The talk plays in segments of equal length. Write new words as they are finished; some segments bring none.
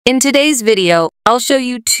In today's video, I'll show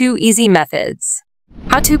you two easy methods: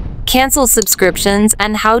 how to cancel subscriptions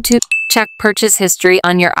and how to check purchase history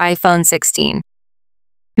on your iPhone 16.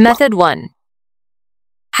 Method 1.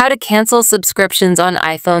 How to cancel subscriptions on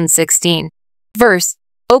iPhone 16. First,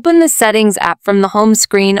 open the Settings app from the home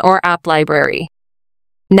screen or app library.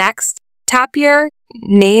 Next, tap your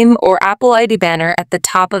name or Apple ID banner at the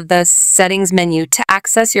top of the Settings menu to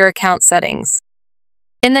access your account settings.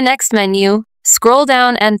 In the next menu, scroll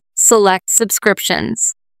down and select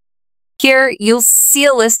Subscriptions. Here, you'll see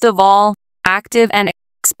a list of all active and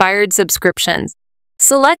expired subscriptions.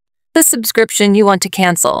 Select the subscription you want to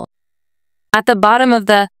cancel. At the bottom of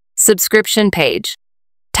the subscription page,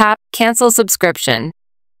 tap Cancel Subscription.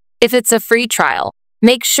 If it's a free trial,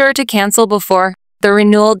 make sure to cancel before the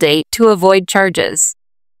renewal date to avoid charges.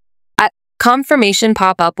 A confirmation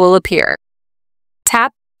pop-up will appear.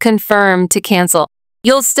 Tap Confirm to cancel.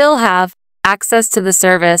 You'll still have access to the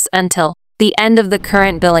service until the end of the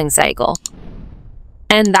current billing cycle.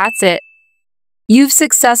 And that's it. You've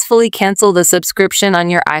successfully canceled a subscription on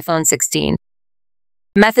your iPhone 16.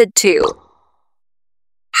 Method 2.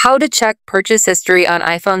 How to check purchase history on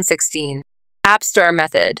iPhone 16. App Store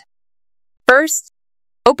method. First,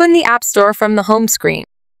 open the App Store from the home screen.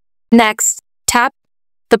 Next, tap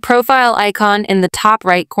the profile icon in the top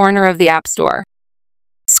right corner of the App Store.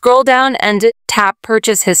 Scroll down and tap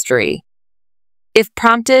Purchase History. If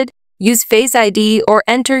prompted, use Face ID or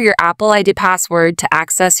enter your Apple ID password to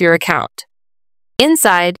access your account.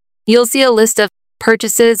 Inside, you'll see a list of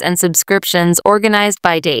purchases and subscriptions organized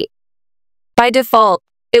by date. By default,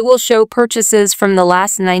 it will show purchases from the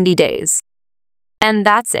last 90 days. And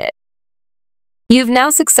that's it. You've now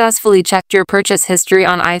successfully checked your purchase history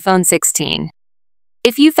on iPhone 16.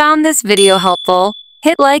 If you found this video helpful,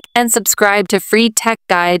 hit like and subscribe to Free Tech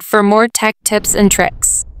Guide for more tech tips and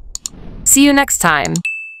tricks. See you next time.